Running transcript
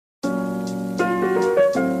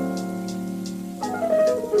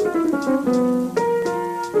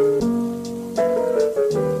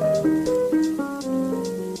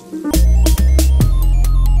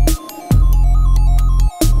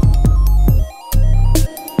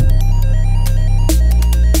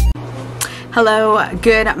Hello,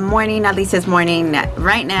 good morning, at least it's morning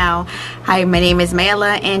right now. Hi, my name is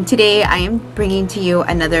Mayla, and today I am bringing to you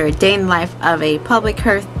another day in the life of a public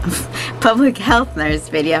health nurse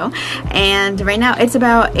video. And right now it's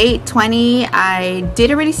about 8:20. I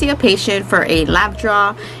did already see a patient for a lab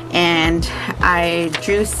draw, and I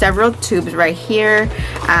drew several tubes right here.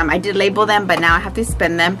 I did label them, but now I have to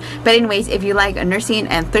spin them. But anyways, if you like nursing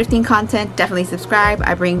and thrifting content, definitely subscribe.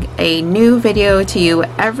 I bring a new video to you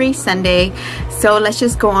every Sunday. So let's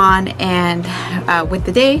just go on and with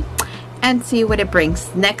the day and see what it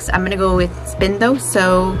brings. Next, I'm gonna go with spin those,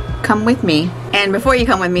 so come with me. And before you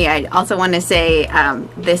come with me, I also want to say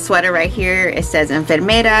this sweater right here, it says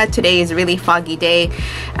enfermera. Today is a really foggy day,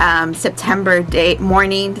 September day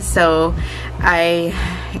morning, so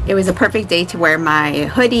it was a perfect day to wear my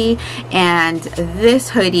hoodie. And this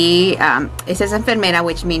hoodie, it says enfermera,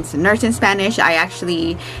 which means nurse in Spanish.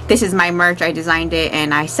 This is my merch. I designed it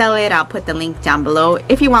and I sell it. I'll put the link down below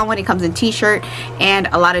if you want one. It comes in t-shirt and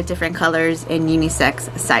a lot of different colors in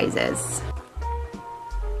unisex sizes.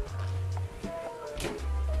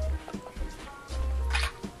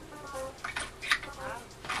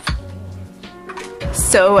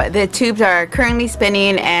 So the tubes are currently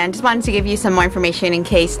spinning, and just wanted to give you some more information in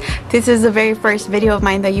case this is the very first video of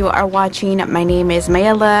mine that you are watching. My name is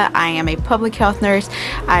Mayla. I am a public health nurse.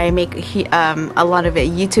 I make a lot of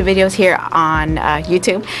YouTube videos here on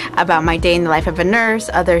YouTube about my day in the life of a nurse,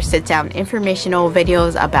 other sit-down informational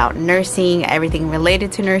videos about nursing, everything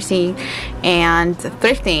related to nursing, and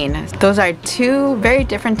thrifting. Those are two very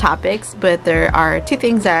different topics, but there are two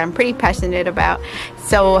things that I'm pretty passionate about.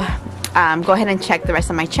 So go ahead and check the rest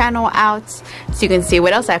of my channel out so you can see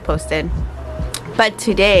what else I posted. But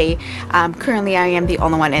today, currently I am the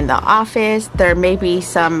only one in the office. There may be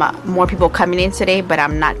some more people coming in today, but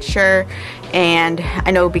I'm not sure. And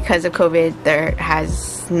I know because of COVID, there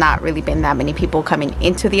has not really been that many people coming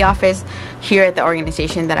into the office here at the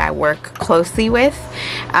organization that I work closely with.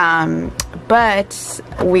 But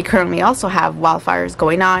we currently also have wildfires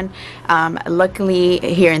going on. Luckily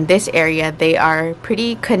here in this area, they are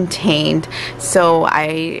pretty contained. So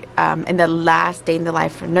in the last day in the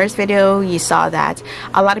life nurse video, you saw that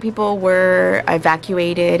a lot of people were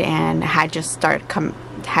evacuated and had just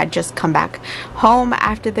come back home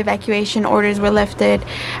after the evacuation orders were lifted.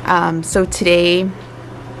 So today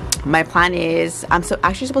my plan is I'm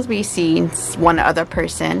actually supposed to be seeing one other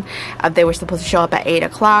person. They were supposed to show up at 8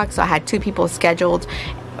 o'clock, so I had two people scheduled,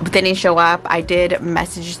 but they didn't show up. I did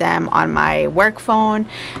message them on my work phone,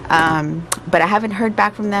 but I haven't heard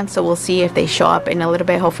back from them, so we'll see if they show up in a little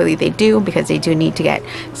bit. Hopefully they do, because they do need to get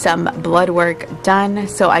some blood work done.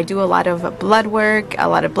 So I do a lot of blood work, a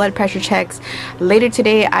lot of blood pressure checks. Later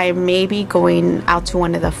today I may be going out to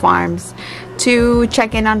one of the farms to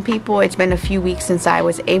check in on people. It's been a few weeks since I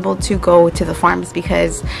was able to go to the farms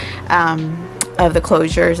because of the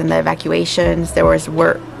closures and the evacuations. There was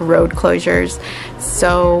road closures,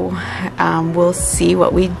 so we'll see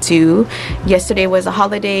what we do. Yesterday was a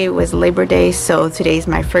holiday, it was Labor Day, so today's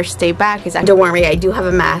my first day back. Don't worry, I do have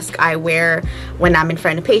a mask I wear when I'm in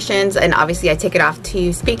front of patients, and obviously I take it off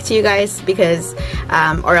to speak to you guys because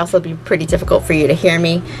or else it'll be pretty difficult for you to hear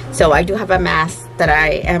me. So I do have a mask that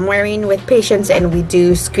I am wearing with patients, and we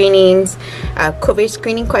do screenings, COVID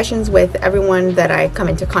screening questions with everyone that I come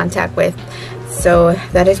into contact with. So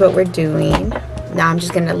that is what we're doing. Now I'm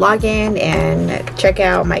just gonna log in and check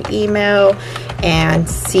out my email and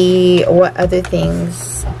see what other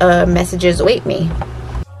things, messages await me.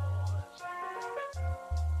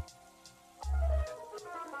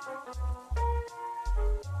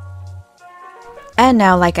 And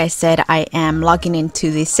now, like I said, I am logging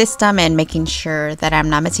into the system and making sure that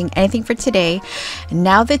I'm not missing anything for today.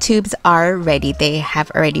 Now the tubes are ready. They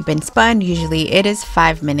have already been spun. Usually it is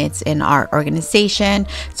 5 minutes in our organization.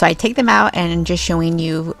 So I take them out and I'm just showing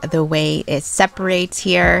you the way it separates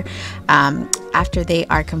here. After they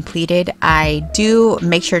are completed, I do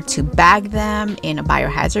make sure to bag them in a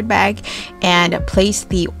biohazard bag and place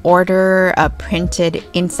the order printed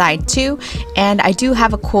inside too. And I do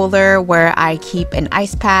have a cooler where I keep an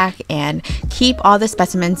ice pack and keep all the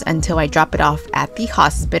specimens until I drop it off at the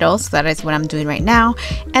hospital. So that is what I'm doing right now.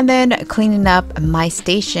 And then cleaning up my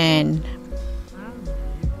station.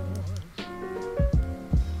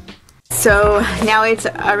 So now it's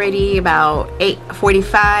already about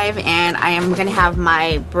 8:45 and I am gonna have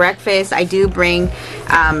my breakfast. I do bring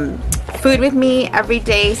food with me every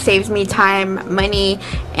day, saves me time, money,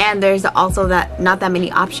 and there's also not that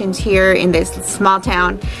many options here in this small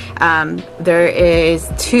town. There is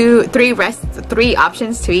three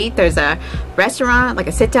options to eat. There's a restaurant, like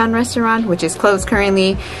a sit-down restaurant, which is closed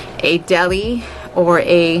currently, a deli, or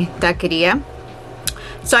a taqueria.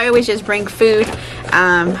 So I always just bring food.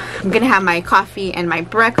 I'm gonna have my coffee and my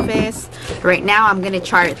breakfast. Right now I'm gonna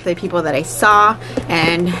chart the people that I saw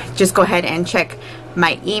and just go ahead and check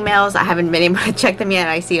my emails. I haven't been able to check them yet.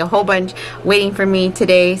 I see a whole bunch waiting for me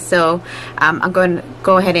today, so I'm going to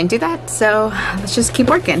go ahead and do that. So let's just keep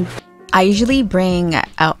working. I usually bring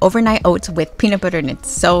overnight oats with peanut butter and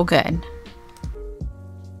it's so good.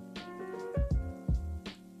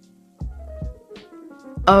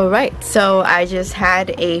 Alright, so I just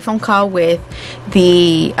had a phone call with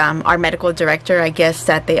the our medical director. I guess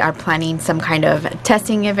that they are planning some kind of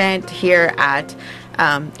testing event here at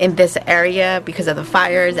in this area because of the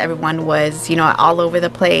fires. Everyone was, you know, all over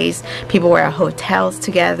the place. People were at hotels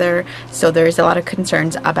together, so there's a lot of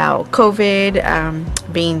concerns about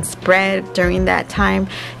COVID being spread during that time.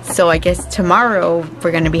 So I guess tomorrow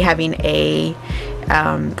we're going to be having a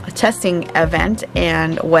testing event,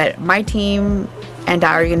 and what my team and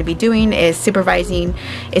I are going to be doing is supervising.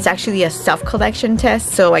 It's actually a self-collection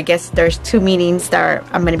test, so I guess there's two meetings that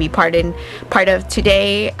I'm going to be part of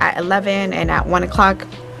today at 11 and at 1 o'clock.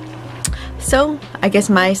 So I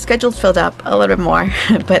guess my schedule's filled up a little bit more,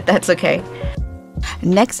 but that's okay.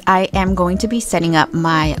 Next, I am going to be setting up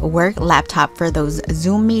my work laptop for those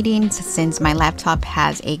Zoom meetings, since my laptop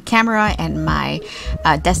has a camera and my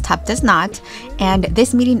desktop does not. And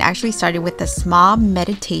this meeting actually started with a small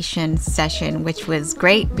meditation session, which was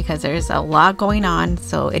great because there's a lot going on.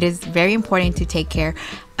 So it is very important to take care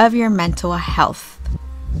of your mental health.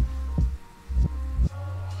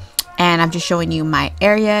 And I'm just showing you my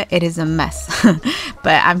area. It is a mess,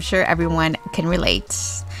 but I'm sure everyone can relate.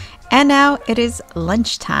 And now it is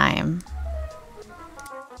lunchtime.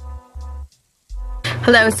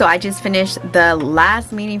 Hello, so I just finished the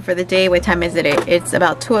last meeting for the day. What time is it? It's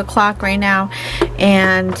about 2 o'clock right now.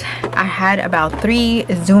 And I had about 3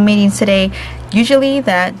 Zoom meetings today. Usually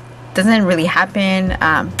that doesn't really happen.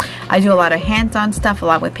 I do a lot of hands-on stuff, a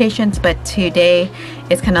lot with patients, but today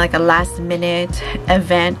it's kind of like a last-minute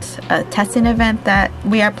event, a testing event that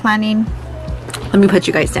we are planning. Let me put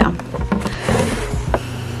you guys down.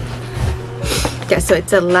 Yeah, so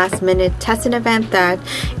it's a last-minute testing event that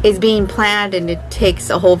is being planned, and it takes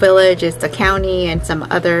a whole village. It's the county and some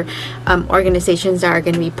other organizations that are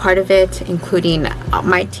going to be part of it, including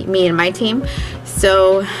me and my team.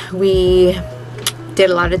 So we did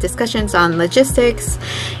a lot of discussions on logistics,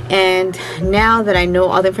 and now that I know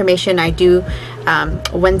all the information, I do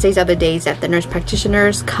Wednesdays are the days that the nurse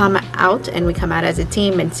practitioners come out, and we come out as a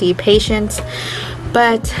team and see patients.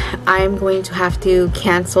 But I'm going to have to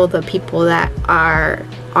cancel the people that are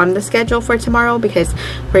on the schedule for tomorrow because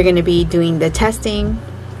we're going to be doing the testing.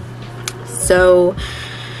 So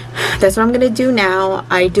that's what I'm going to do now.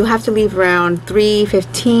 I do have to leave around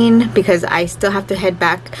 3:15 because I still have to head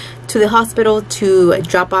back to the hospital to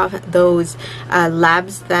drop off those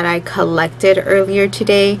labs that I collected earlier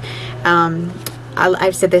today.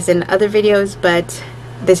 I've said this in other videos, but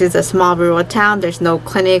this is a small rural town. There's no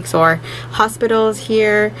clinics or hospitals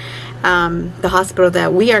here. The hospital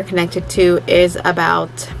that we are connected to is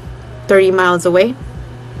about 30 miles away.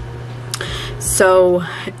 So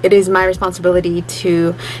it is my responsibility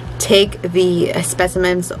to take the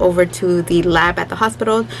specimens over to the lab at the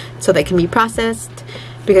hospital so they can be processed,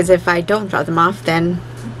 because if I don't drop them off, then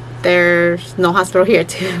there's no hospital here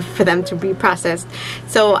for them to be processed.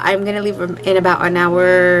 So I'm gonna leave them in about an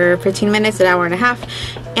hour, 15 minutes, an hour and a half,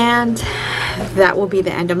 and that will be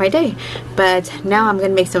the end of my day. But now I'm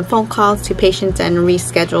gonna make some phone calls to patients and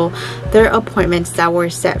reschedule their appointments that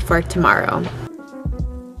were set for tomorrow.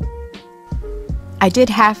 I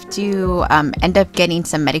did have to end up getting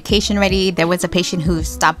some medication ready. There was a patient who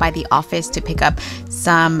stopped by the office to pick up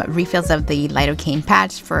some refills of the lidocaine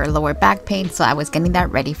patch for lower back pain, so I was getting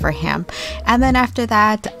that ready for him. And then after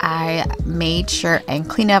that, I made sure and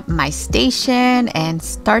clean up my station and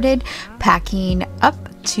started packing up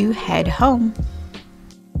to head home.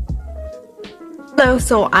 Hello,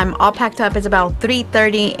 so I'm all packed up. It's about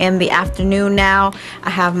 3:30 in the afternoon now.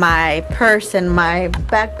 I have my purse and my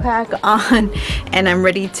backpack on, and I'm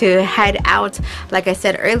ready to head out. Like I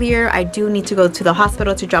said earlier, I do need to go to the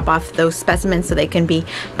hospital to drop off those specimens so they can be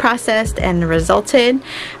processed and resulted.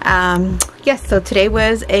 Yes, so today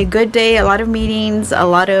was a good day. A lot of meetings, a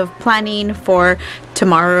lot of planning for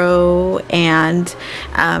tomorrow. And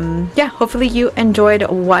yeah, hopefully you enjoyed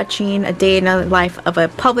watching a day in the life of a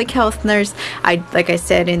public health nurse. Like I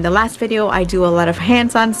said in the last video, I do a lot of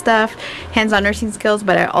hands-on stuff, hands-on nursing skills,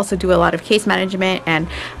 but I also do a lot of case management and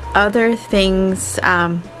other things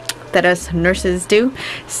that us nurses do.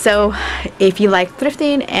 So if you like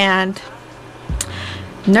thrifting and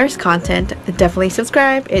nurse content, definitely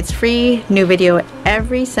subscribe. It's free, new video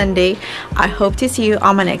every Sunday. I hope to see you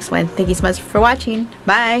on my next one. Thank you so much for watching.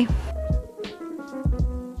 Bye.